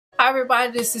Hi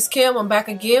everybody, this is Kim. I'm back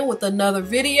again with another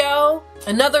video,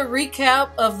 another recap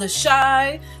of The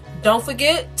Chi. Don't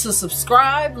forget to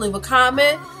subscribe, leave a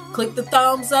comment, click the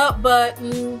thumbs up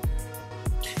button.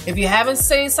 If you haven't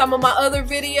seen some of my other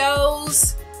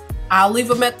videos, I'll leave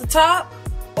them at the top,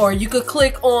 or you could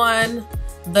click on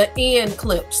the end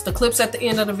clips, the clips at the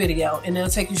end of the video, and it'll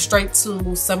take you straight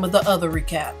to some of the other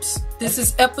recaps. This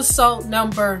is episode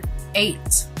number 8.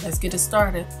 Let's get it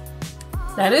started.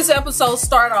 Now this episode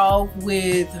start off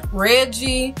with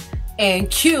Reggie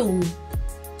and Q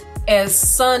as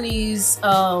Sonny's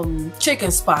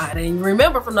chicken spot. And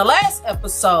remember from the last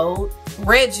episode,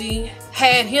 Reggie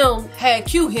had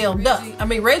Q hemmed up. I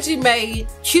mean, Reggie made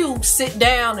Q sit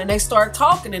down and they start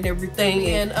talking and everything.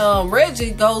 And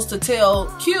Reggie goes to tell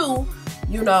Q,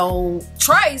 you know,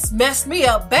 Trace messed me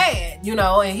up bad, you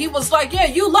know, and he was like, yeah,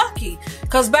 you lucky.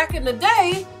 Cause back in the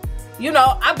day, you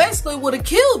know, I basically would have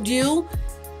killed you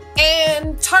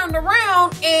and turned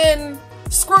around and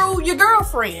screwed your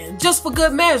girlfriend just for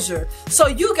good measure. So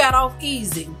you got off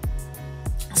easy.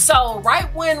 So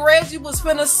right when Reggie was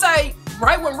finna say,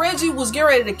 right when Reggie was getting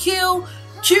ready to kill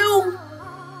Q,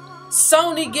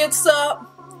 Sony gets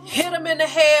up, hit him in the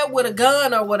head with a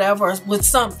gun or whatever, with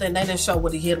something. They didn't show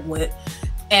what he hit him with,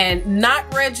 and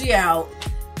knocked Reggie out.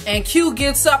 And Q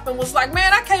gets up and was like,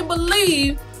 man, I can't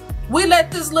believe we let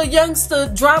this little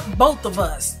youngster drop both of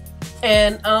us.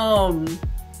 And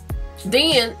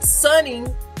then Sonny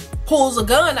pulls a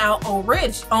gun out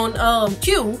on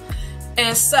Q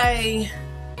and say,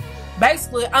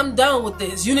 basically, I'm done with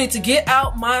this. You need to get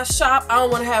out my shop. I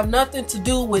don't want to have nothing to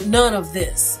do with none of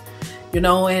this. You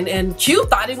know, and Q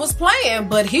thought he was playing,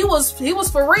 but he was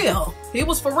for real. He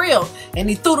was for real. And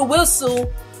he threw the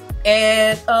whistle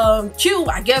at Q,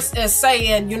 I guess, as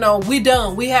saying, you know, we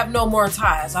done. We have no more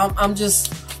ties. I'm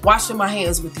just washing my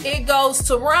hands with you. It goes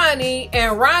to Ronnie,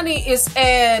 and Ronnie is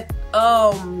at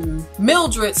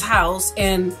Mildred's house.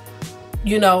 And,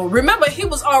 you know, remember, he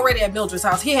was already at Mildred's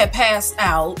house. He had passed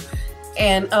out.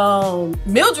 And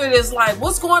Mildred is like,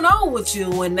 what's going on with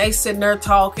you? And they sitting there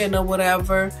talking or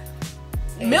whatever.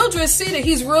 Mildred see that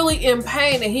he's really in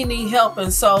pain and he need help,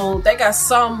 and so they got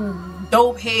some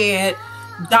dope head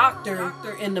doctor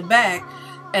in the back,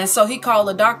 and so he called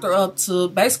the doctor up to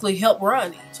basically help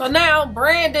Ronnie. So now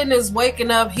Brandon is waking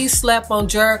up. He slept on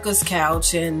Jerica's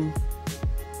couch, and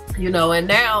you know, and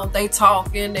now they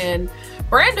talking, and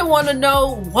Brandon want to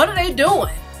know, what are they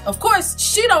doing? Of course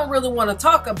she don't really want to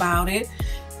talk about it,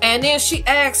 and then she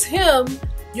asks him,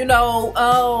 you know,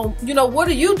 what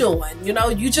are you doing? You know,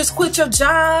 you just quit your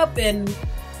job. And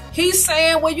he's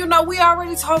saying, well, you know, we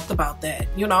already talked about that.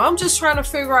 You know, I'm just trying to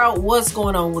figure out what's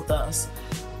going on with us.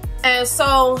 And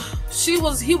so he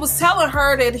was telling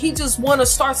her that he just want to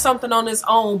start something on his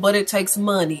own, but it takes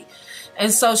money. And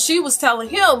so she was telling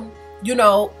him, you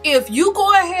know, if you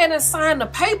go ahead and sign the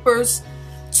papers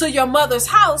to your mother's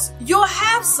house, you'll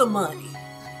have some money.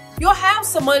 You'll have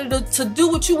some money to do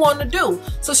what you want to do.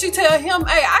 So she tell him,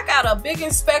 hey, I got a big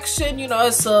inspection. You know,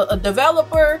 it's a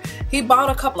developer. He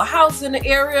bought a couple of houses in the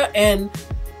area, and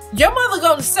your mother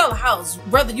going to sell a house,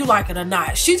 whether you like it or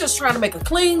not. She just trying to make a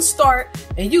clean start,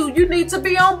 and you need to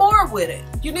be on board with it.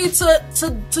 You need to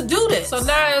do this. So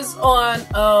now it's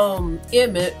on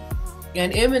Emmett,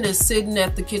 and Emmett is sitting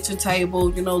at the kitchen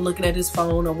table, you know, looking at his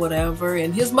phone or whatever,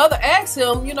 and his mother asks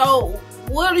him, you know,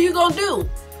 what are you gonna do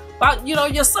about, you know,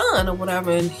 your son or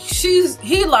whatever? And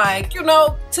he like, you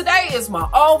know, today is my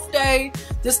off day.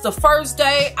 This the first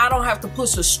day. I don't have to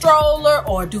push a stroller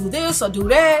or do this or do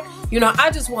that. You know, I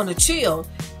just want to chill.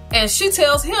 And she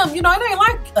tells him, you know, it ain't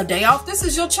like a day off. This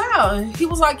is your child. And he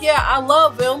was like, yeah, I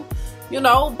love him, you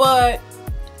know, but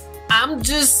I'm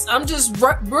just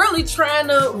really trying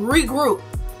to regroup.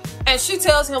 And she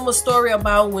tells him a story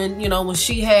about when, you know, when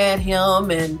she had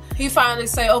him, and he finally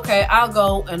say, okay, I'll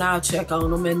go and I'll check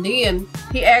on him. And then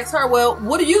he asks her, well,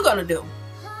 what are you gonna do?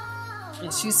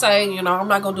 And she saying, you know, I'm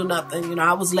not gonna do nothing. You know,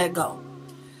 I was let go.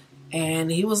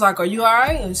 And he was like, are you all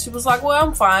right? And she was like, well,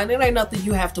 I'm fine. It ain't nothing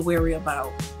you have to worry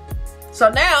about.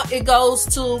 So now it goes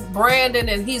to Brandon,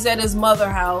 and he's at his mother's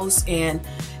house, and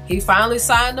he finally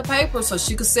signed the paper so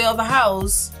she could sell the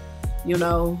house, you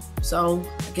know. So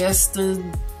I guess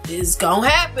it's gonna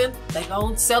happen. They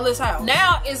gonna sell his house.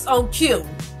 Now it's on Q.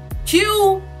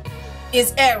 Q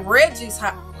is at Reggie's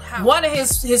house. One of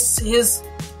his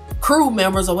crew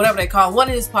members, or whatever they call, one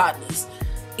of his partners,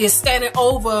 is standing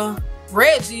over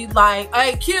Reggie like,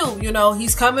 hey Q, you know,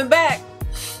 he's coming back.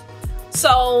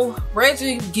 So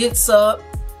Reggie gets up,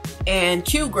 and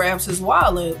Q grabs his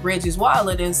wallet, Reggie's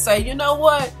wallet, and say, you know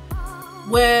what?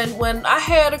 When I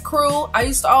had a crew, I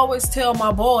used to always tell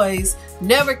my boys,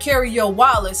 never carry your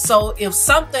wallet. So if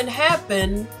something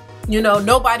happened, you know,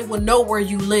 nobody would know where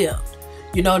you lived.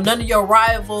 You know, none of your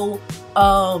rival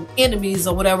enemies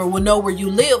or whatever would know where you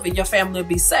live, and your family would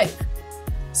be safe.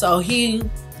 So he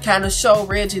kind of showed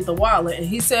Reggie the wallet, and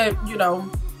he said, you know,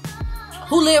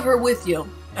 who live here with you?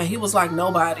 And he was like,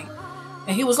 nobody.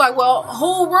 And he was like, well,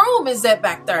 whose room is that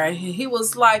back there? And he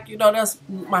was like, you know, that's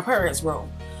my parents'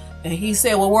 room. And he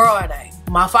said, well, where are they?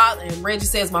 My father, and Reggie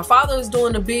says, my father is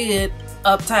doing a bid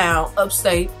uptown,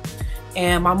 upstate,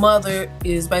 and my mother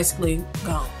is basically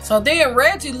gone. So then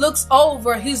Reggie looks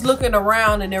over, he's looking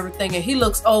around and everything, and he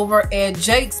looks over at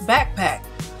Jake's backpack.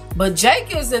 But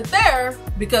Jake isn't there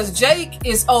because Jake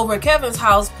is over at Kevin's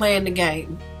house playing the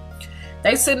game.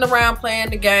 They sitting around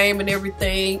playing the game and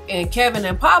everything, and Kevin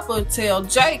and Papa tell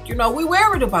Jake, you know, we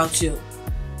worried about you.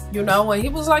 You know, and he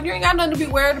was like, you ain't got nothing to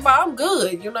be worried about. I'm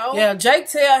good, you know. Yeah, Jake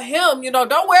tell him, you know,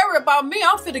 don't worry about me.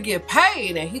 I'm finna get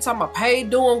paid. And he talking about paid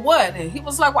doing what? And he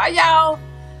was like, why y'all?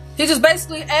 He just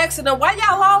basically asking them, why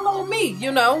y'all all on me,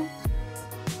 you know?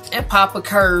 And Papa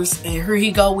cursed, and here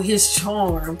he go with his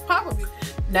charm. Papa.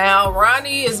 Now,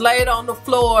 Ronnie is laid on the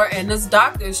floor, and this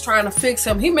doctor is trying to fix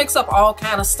him. He mixed up all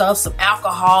kind of stuff, some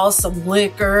alcohol, some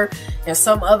liquor, and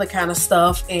some other kind of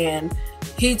stuff. And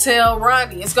he tell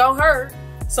Ronnie, it's gonna hurt.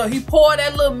 So he poured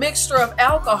that little mixture of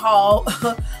alcohol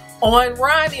on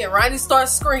Ronnie, and Ronnie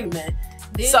starts screaming.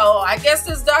 So I guess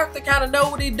this doctor kind of know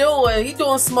what he doing. He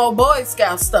doing some old Boy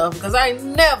Scout stuff, because I ain't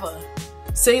never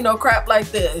seen no crap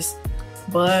like this.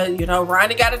 But, you know,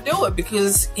 Ronnie got to do it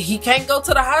because he can't go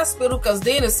to the hospital, because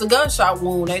then it's a gunshot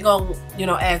wound. They gonna, you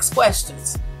know, ask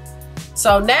questions.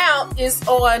 So now it's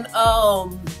on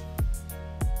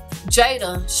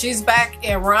Jada. She's back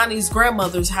at Ronnie's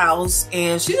grandmother's house,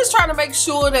 and she's just trying to make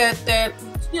sure that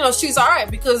you know, she's all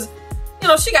right, because, you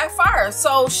know, she got fired,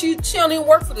 so she don't even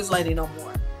work for this lady no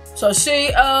more. So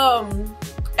she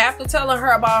after telling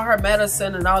her about her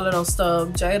medicine and all of those stuff,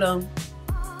 Jada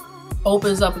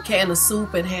opens up a can of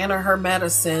soup and hand her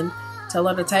medicine, tell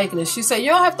her to take it, and she said,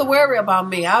 you don't have to worry about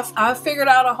me. I figured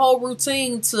out a whole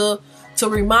routine to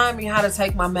remind me how to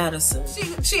take my medicine.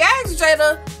 She asked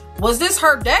Jada, was this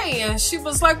her day? And she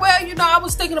was like, well, you know, I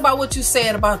was thinking about what you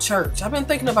said about church. I've been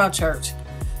thinking about church.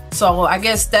 So I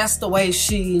guess that's the way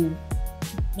she,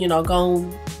 you know,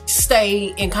 gonna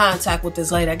stay in contact with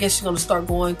this lady. I guess she's gonna start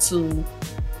going to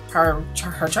her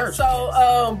church.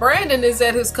 So Brandon is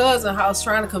at his cousin's house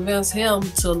trying to convince him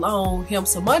to loan him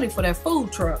some money for that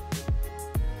food truck.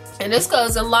 And his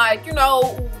cousin like, you know,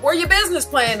 where your business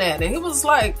plan at? And he was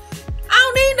like, I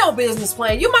don't need no business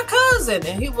plan. You my cousin.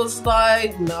 And he was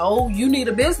like, no, you need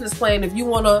a business plan if you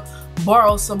want to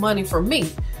borrow some money from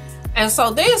me. And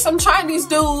so then some Chinese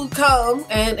dude come,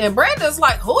 and Brandon's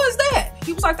like, who is that?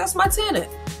 He was like, that's my tenant.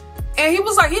 And he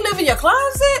was like, he live in your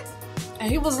closet? And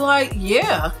he was like,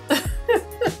 yeah.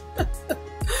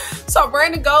 So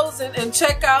Brandon goes and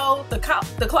check out the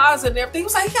closet and everything. He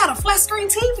was like, he got a flat screen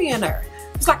TV in there.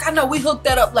 He's like, I know, we hooked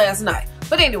that up last night.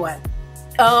 But anyway,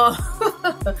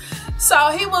 so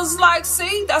he was like,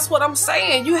 see, that's what I'm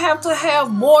saying. You have to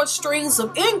have more streams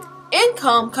of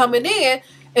income coming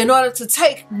in order to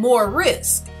take more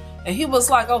risk. And he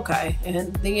was like, okay.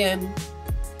 And then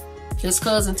his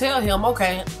cousin tell him,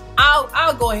 okay,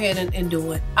 I'll go ahead and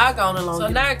do it. I'll go on along. So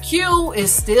now Q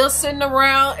is still sitting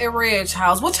around at Reg's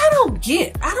house, which I don't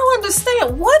get. I don't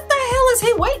understand. What the hell is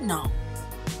he waiting on?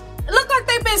 It looked like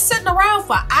they've been sitting around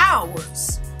for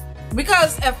hours.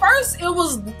 Because at first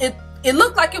it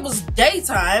looked like it was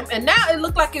daytime, and now it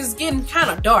looked like it's getting kind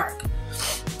of dark.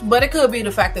 But it could be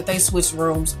the fact that they switched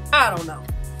rooms. I don't know.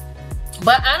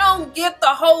 But I don't get the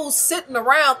whole sitting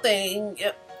around thing.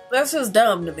 That's just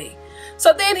dumb to me.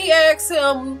 So then he asks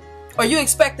him, are you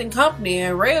expecting company?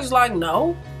 And Reg's like,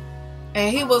 no.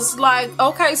 And he was like,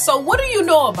 okay, so what do you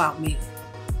know about me?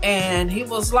 And he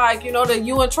was like, you know, that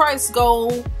you and Trice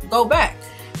go back.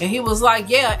 And he was like,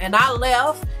 yeah, and I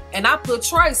left and I put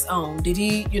Trice on. Did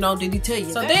he tell you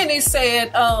so that? Then he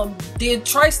said, did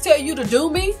Trice tell you to do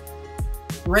me?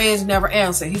 Reg never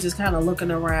answered. He's just kind of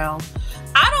looking around.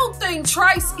 I don't think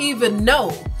Trice even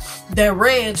know that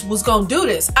Reg was gonna do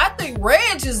this. I think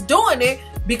Reg is doing it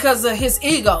because of his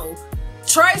ego.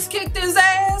 Trice kicked his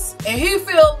ass and he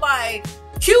feel like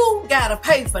Q gotta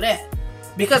pay for that.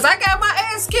 Because I got my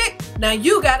ass kicked, now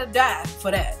you gotta die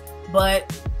for that.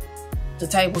 But the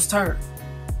tables turned.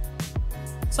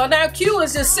 So now Q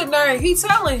is just sitting there and he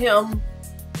telling him,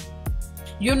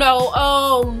 you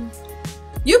know,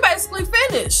 you basically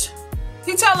finished.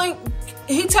 He telling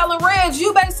Reg,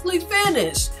 you basically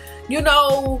finished. You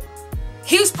know,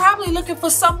 he's probably looking for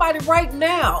somebody right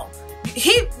now.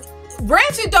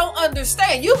 Reggie don't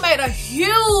understand. You made a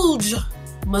huge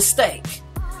mistake.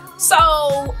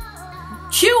 So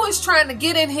Q is trying to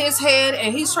get in his head,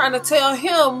 and he's trying to tell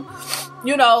him,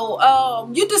 you know,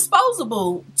 you're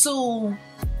disposable to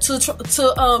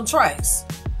Trace.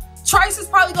 Trace is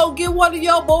probably gonna get one of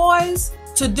your boys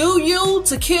to do you,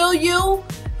 to kill you,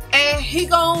 and he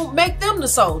gonna make them the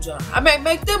soldier. I mean,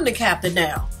 make them the captain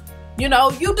now. You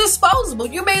know, you disposable.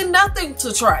 You mean nothing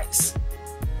to Trace.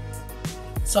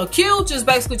 So Q just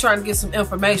basically trying to get some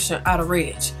information out of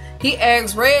Reg. He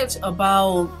asked Reg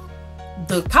about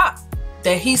the cop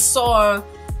that he saw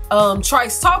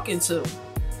Trace talking to.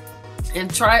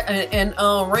 And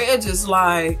Reg is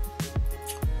like,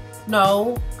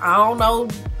 no, I don't know.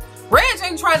 Reg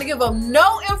ain't trying to give him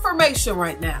no information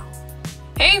right now.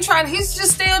 He ain't trying, he's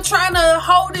just still trying to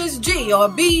hold his G or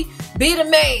be the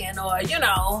man, or, you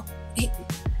know,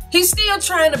 he's still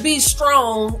trying to be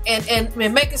strong and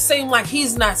make it seem like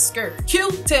he's not scared. Q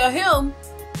tell him,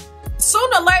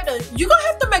 sooner or later, you're gonna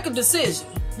have to make a decision.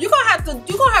 You're gonna have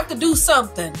to do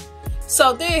something.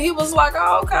 So then he was like,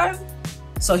 oh, okay.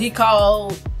 So Q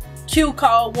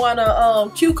called one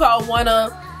of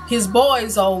his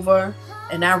boys over,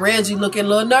 and now Reggie looking a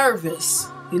little nervous.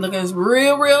 He looking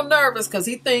real nervous because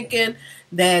he thinking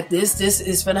that this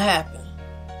is gonna happen.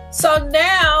 So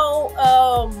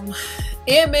now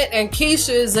Emmett and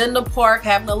Keisha is in the park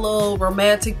having a little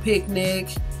romantic picnic,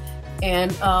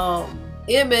 and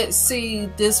Emmett see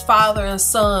this father and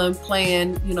son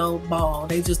playing, you know, ball.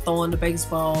 They just throwing the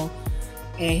baseball,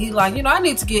 and he like, you know, I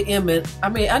need to get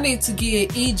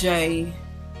EJ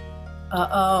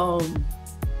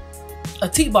a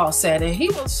t-ball set, and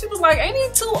she was like, ain't he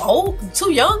too old,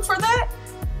 too young for that?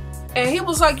 And he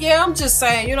was like, yeah, I'm just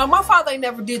saying, you know, my father ain't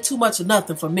never did too much of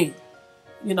nothing for me,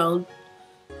 you know.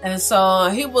 And so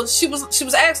she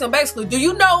was asking him basically, do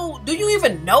you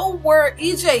even know where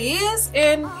EJ is?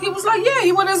 And he was like, yeah,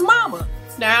 he with his mama.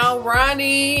 Now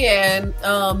Ronnie and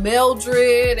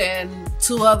Mildred and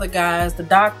two other guys, the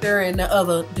doctor and the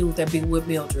other dude that be with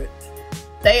Mildred,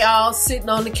 they all sitting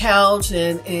on the couch,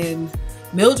 and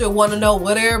Mildred want to know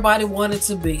what everybody wanted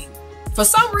to be. For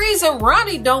some reason,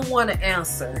 Ronnie don't want to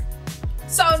answer.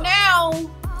 So now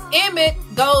Emmett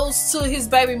goes to his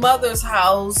baby mother's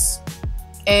house,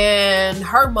 and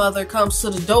her mother comes to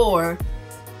the door,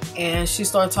 and she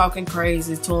started talking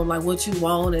crazy to him, like, what you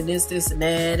want, and this and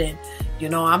that, and, you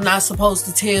know, I'm not supposed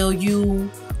to tell you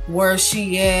where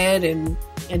she at, and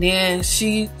then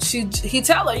he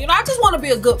tell her, you know, I just want to be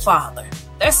a good father.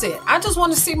 That's it. I just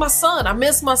want to see my son. I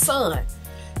miss my son.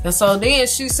 And so then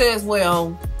she says,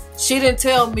 well, she didn't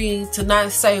tell me to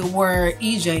not say where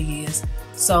EJ is.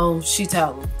 So she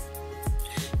tell him.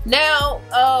 Now,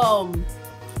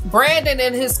 Brandon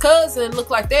and his cousin look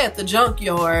like they're at the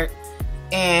junkyard.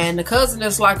 And the cousin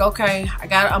is like, okay, I'm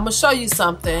going to show you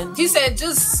something. He said,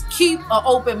 just keep an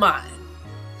open mind.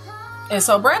 And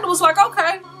so Brandon was like,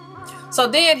 okay. So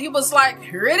then he was like,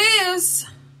 here it is.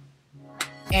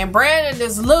 And Brandon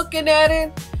is looking at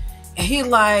it, and he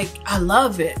like, I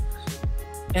love it.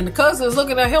 And the cousin is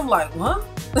looking at him like, what?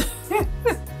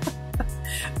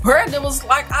 Brandon was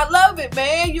like, I love it,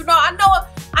 man. You know, I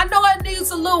know it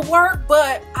needs a little work,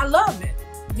 but I love it.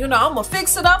 You know, I'm gonna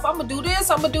fix it up. I'm gonna do this.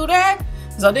 I'm gonna do that.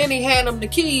 So then he handed him the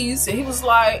keys, and he was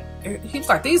like,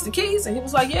 these the keys? And he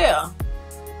was like, yeah.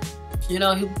 You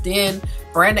know, then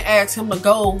Brandon asked him to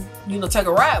go, you know, take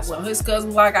a ride. Well, his cousin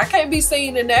was like, I can't be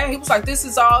seen in there. He was like, this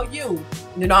is all you.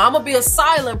 You know, I'm going to be a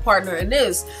silent partner in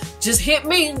this. Just hit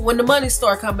me when the money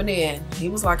start coming in. He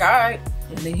was like, all right.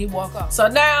 And then he walked off. So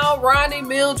now Ronnie,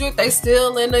 Mildred, they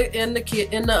still in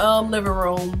the living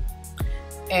room.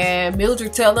 And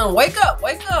Mildred tell them, wake up,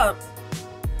 wake up.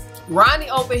 Ronnie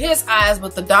opened his eyes,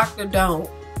 but the doctor don't.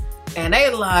 And they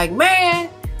like, man,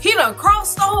 he done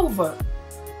crossed over.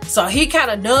 So he kind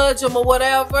of nudged him or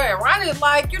whatever. And Ronnie's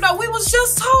like, you know, we was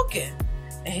just talking.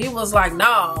 And he was like,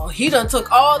 no, he done took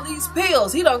all these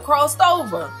pills. He done crossed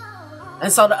over.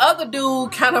 And so the other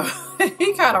dude he kind of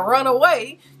run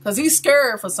away because he's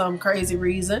scared for some crazy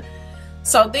reason.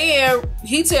 So then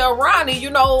he tell Ronnie, you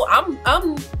know,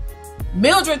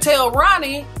 Mildred tell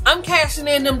Ronnie, I'm cashing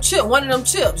in one of them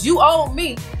chips. You owe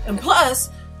me. And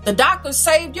plus, the doctor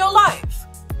saved your life.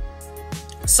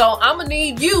 So I'm going to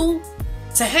need you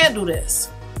to handle this.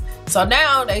 So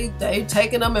now they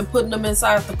taking them and putting them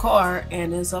inside the car,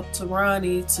 and it's up to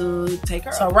Ronnie to take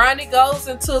her. So Ronnie goes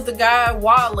into the guy's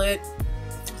wallet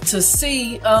to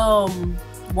see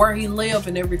where he live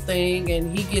and everything,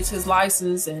 and he gets his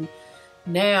license, and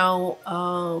now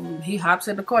he hops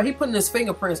in the car. He putting his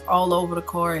fingerprints all over the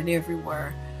car and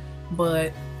everywhere,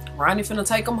 but Ronnie finna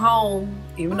take him home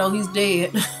even though he's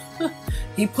dead.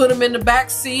 He put him in the back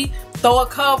seat, throw a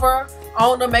cover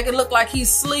on him, make it look like he's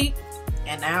asleep.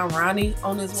 And now Ronnie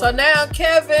on his way. So now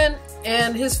Kevin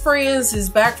and his friends is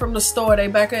back from the store. They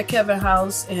back at Kevin's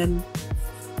house, and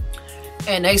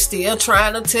they still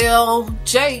trying to tell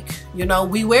Jake, you know,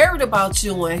 we worried about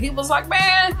you. And he was like,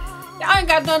 man, I ain't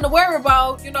got nothing to worry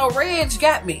about. You know, Reg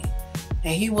got me.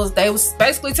 And they was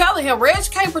basically telling him, Reg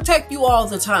can't protect you all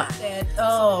the time.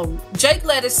 That Jake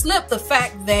let it slip the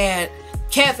fact that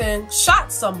Kevin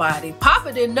shot somebody.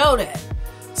 Papa didn't know that.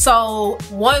 So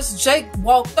once Jake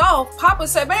walked off, Papa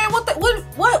said, man, what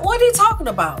are you talking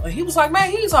about? And he was like, man,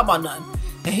 he ain't talking about nothing.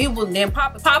 And then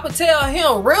Papa tell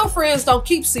him, real friends don't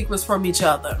keep secrets from each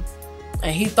other.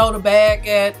 And he throw the bag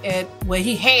at where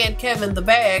he hand Kevin the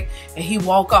bag, and he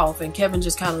walk off, and Kevin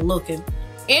just kind of looking.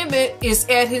 Emmett is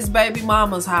at his baby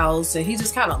mama's house, and he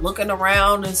just kind of looking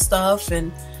around and stuff.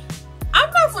 And I'm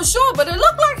not for sure, but it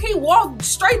looked like he walked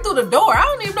straight through the door. I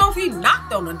don't even know if he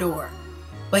knocked on the door.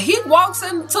 But he walks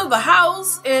into the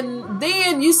house, and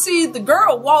then you see the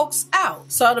girl walks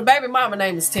out. So the baby mama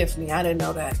name is Tiffany. I didn't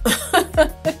know that.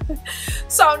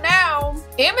 So now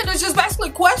Emmett is just basically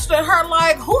questioning her,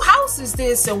 like, who house is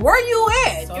this and where you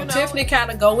at? So, you know, Tiffany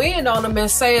kind of go in on him and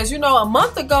says, you know, a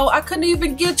month ago I couldn't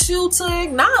even get you to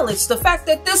acknowledge the fact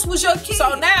that this was your kid.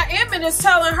 So now Emmett is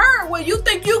telling her, well, you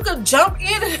think you could jump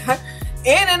in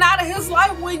and out of his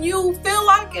life when you feel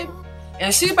like it?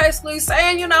 And she basically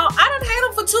saying, you know, I done had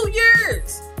him for 2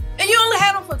 years. And you only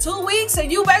had him for 2 weeks,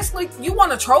 and you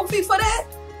want a trophy for that?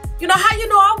 You know, how you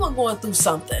know I wasn't going through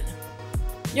something?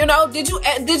 You know, did you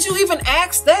even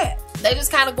ask that? They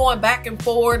just kind of going back and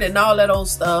forth and all that old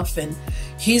stuff. And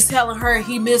he's telling her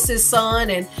he missed his son,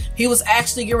 and he was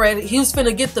actually getting ready. He was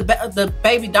finna get the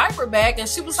baby diaper back, and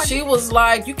she was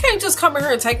like, you can't just come in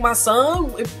here and take my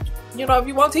son. If you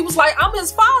want to. He was like, I'm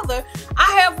his father.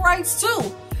 I have rights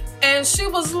too. And she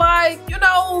was like, you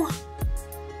know,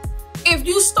 if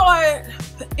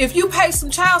you pay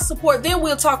some child support, then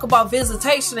we'll talk about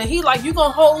visitation. And he like, you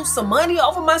gonna hold some money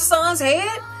over my son's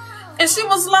head? And she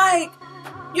was like,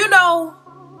 you know,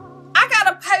 I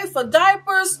gotta pay for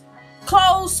diapers,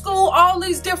 clothes, school, all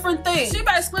these different things. She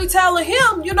basically telling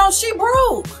him, you know, she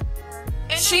broke.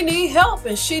 And she need help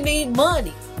and she need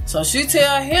money. So she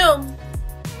tell him,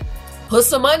 put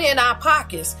some money in our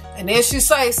pockets. And then she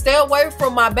say, stay away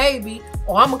from my baby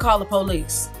or I'm gonna call the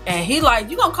police. And he like,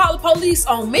 you gonna call the police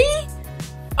on me?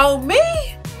 On me?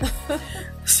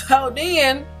 So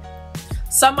then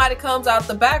somebody comes out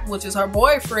the back, which is her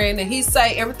boyfriend, and he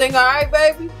say, everything all right,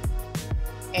 baby?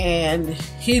 And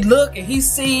he look and he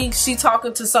see she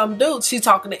talking to some dude. She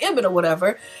talking to Emmett or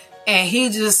whatever. And he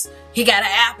got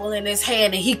an apple in his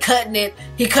hand, and he cutting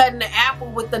the apple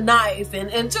with the knife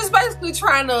and just basically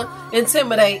trying to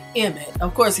intimidate Emmett.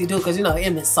 Of course he do, because you know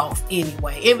Emmett's soft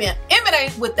anyway. Emmett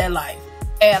ain't with that life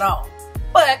at all.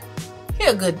 But he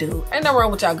a good dude. Ain't nothing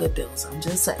wrong with y'all good dudes. I'm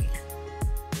just saying.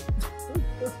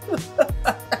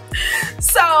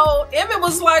 So Emmett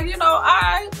was like, you know, all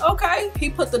right, okay.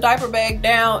 He put the diaper bag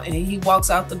down and he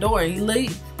walks out the door and he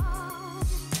leaves.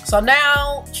 So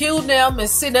now Q and them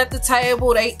is sitting at the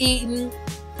table, they eating.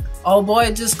 Oh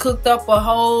boy just cooked up a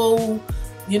whole,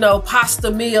 you know,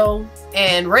 pasta meal.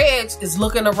 And Reg is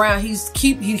looking around. He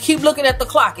keep looking at the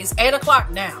clock. It's 8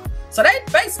 o'clock now. So they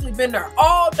basically been there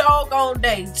all doggone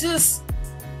day, just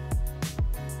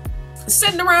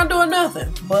sitting around doing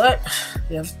nothing. But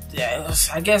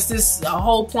I guess this is a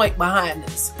whole point behind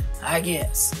this, I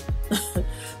guess.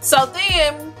 So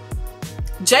then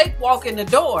Jake walk in the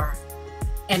door.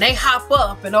 And they hop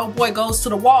up, and old boy goes to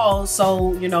the wall,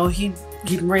 so, you know, he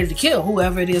getting ready to kill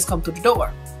whoever it is come through the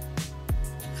door.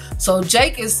 So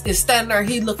Jake is standing there,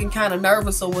 he looking kind of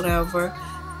nervous or whatever,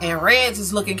 and Reg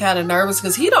is looking kind of nervous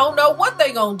because he don't know what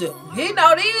they gonna do. He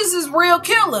know these is real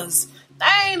killers.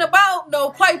 They ain't about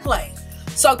no play.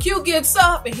 So Q gets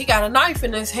up, and he got a knife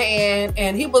in his hand,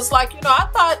 and he was like, you know, I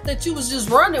thought that you was just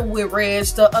running with Reg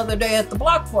the other day at the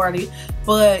block party,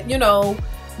 but, you know,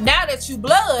 now that you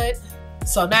blood.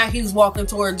 So now he's walking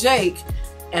toward Jake,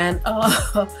 and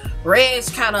Reg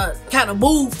kind of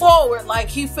moved forward like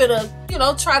he finna, you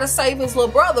know, try to save his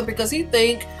little brother, because he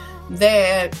think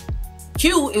that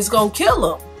Q is gonna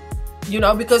kill him, you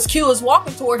know, because Q is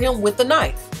walking toward him with the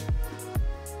knife.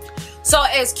 So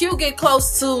as Q get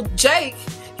close to Jake,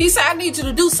 he said, I need you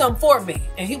to do something for me.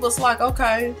 And he was like,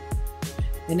 okay.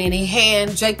 And then he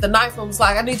hand Jake the knife and was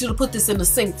like, I need you to put this in the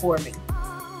sink for me.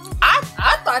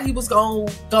 I thought he was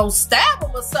gonna stab him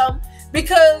or something,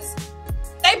 because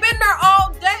they've been there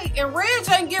all day and Reg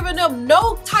ain't giving them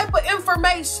no type of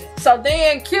information. So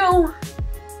then Q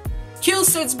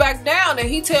sits back down and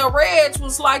he tell Reg,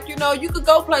 was like, you know, you could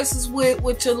go places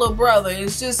with your little brother.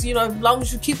 It's just, you know, as long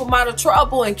as you keep him out of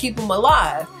trouble and keep him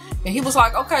alive. And he was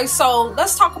like, okay, so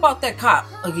let's talk about that cop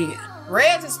again.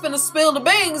 Reg is finna spill the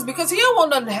beans because he don't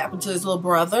want nothing to happen to his little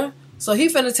brother. So he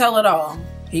finna tell it all.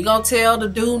 He gonna tell the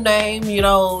dude name, you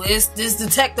know, it's this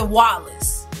Detective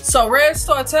Wallace. So Reg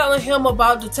started telling him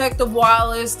about Detective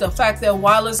Wallace, the fact that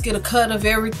Wallace get a cut of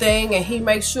everything and he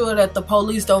makes sure that the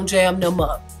police don't jam them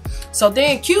up. So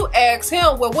then Q asked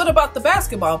him, well, what about the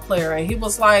basketball player? And he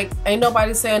was like, ain't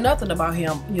nobody saying nothing about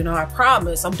him. You know, I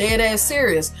promise. I'm dead ass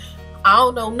serious. I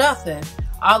don't know nothing.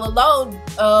 All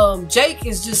alone, Jake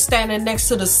is just standing next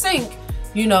to the sink,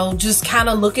 you know, just kind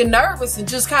of looking nervous and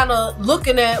just kind of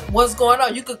looking at what's going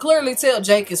on. You could clearly tell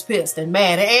Jake is pissed and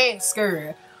mad and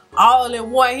scared all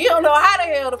in one. He don't know how the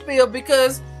hell to feel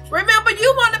because remember,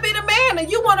 you want to be the man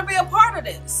and you want to be a part of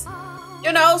this.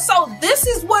 You know, so this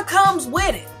is what comes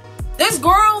with it. This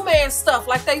grown man stuff,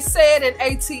 like they said in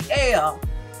ATL,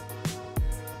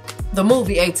 the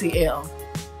movie ATL.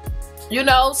 You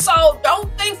know, so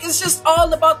don't think it's just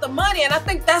all about the money. And I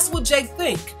think that's what Jake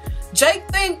think. Jake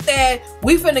think that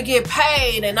we finna get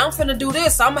paid and I'm finna do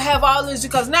this. I'm gonna have all this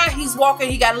because now he's walking.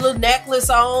 He got a little necklace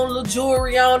on, little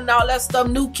jewelry on and all that stuff.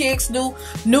 New kicks,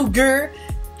 new gear.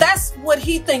 That's what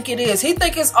he think it is. He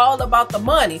think it's all about the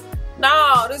money.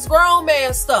 No, this grown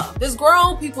man stuff. This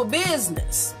grown people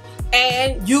business.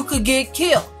 And you could get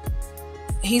killed.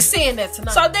 He's saying that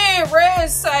tonight. So then Reg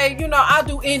say, you know, I'll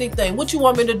do anything. What you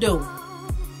want me to do?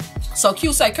 So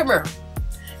Q say, come here.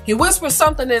 He whispers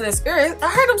something in his ear. I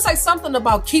heard him say something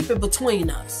about keep it between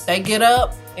us. They get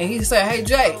up and he said, hey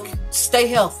Jake, stay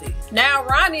healthy. Now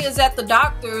Ronnie is at the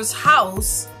doctor's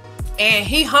house and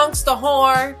he honks the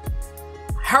horn.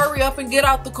 Hurry up and get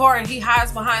out the car, and he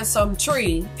hides behind some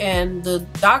tree. And the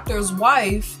doctor's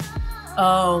wife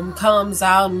comes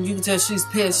out and you can tell she's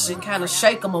pissed. She kind of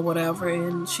shake him or whatever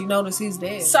and she noticed he's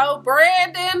dead. So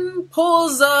Brandon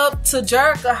pulls up to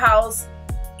Jerica's house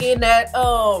in that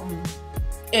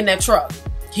truck.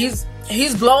 He's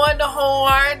blowing the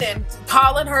horn and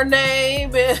calling her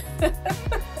name and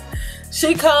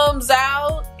she comes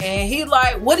out and he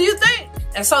like, what do you think?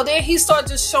 And so then he starts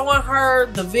just showing her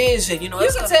the vision. You know, you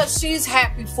can tell she's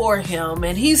happy for him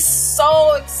and he's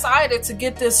so excited to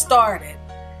get this started.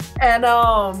 And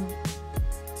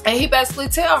he basically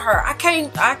tell her, I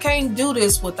can't do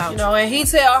this without you. Know, and he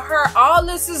tell her, all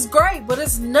this is great, but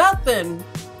it's nothing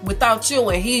without you.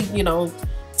 And he, you know,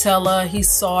 tell her he's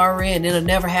sorry and it'll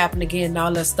never happen again and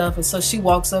all that stuff. And so she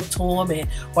walks up to him and,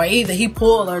 or either he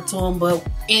pulled her to him, but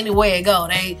anyway it go,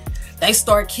 they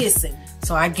start kissing.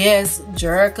 So I guess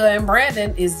Jerica and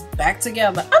Brandon is back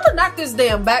together. I'm gonna knock this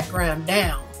damn background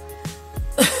down.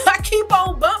 I keep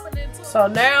on bumping into it. So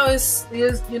now it's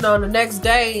you know, the next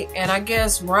day, and I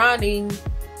guess Ronnie,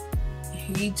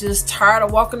 he just tired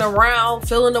of walking around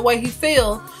feeling the way he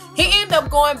feel. He ended up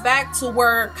going back to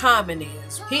where Common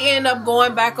is. He ended up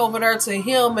going back over there to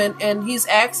him and he's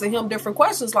asking him different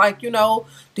questions like, you know,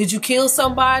 did you kill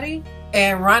somebody?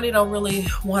 And Ronnie don't really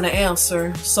want to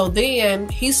answer. So then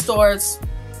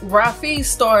Rafi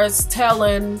starts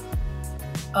telling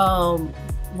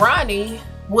Ronnie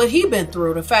what he been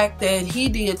through, the fact that he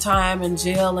did time in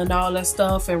jail and all that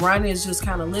stuff, and Ronnie is just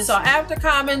kind of listening. So after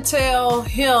Common tell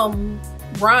him,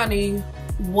 Ronnie,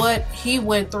 what he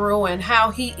went through and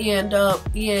how he ended up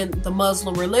in the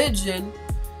Muslim religion,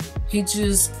 he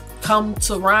just come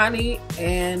to Ronnie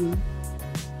and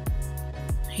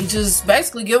he just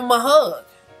basically give him a hug.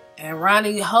 And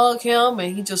Ronnie hugged him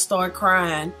and he just started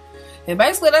crying. And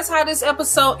basically that's how this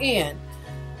episode ends.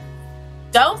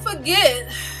 Don't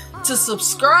forget to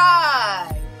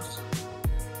subscribe.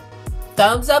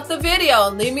 Thumbs up the video.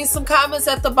 Leave me some comments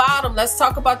at the bottom. Let's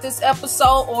talk about this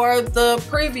episode or the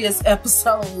previous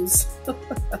episodes.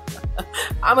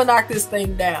 I'm gonna knock this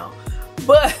thing down.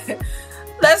 But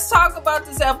let's talk about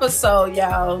this episode,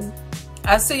 y'all.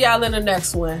 I'll see y'all in the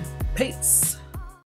next one. Peace.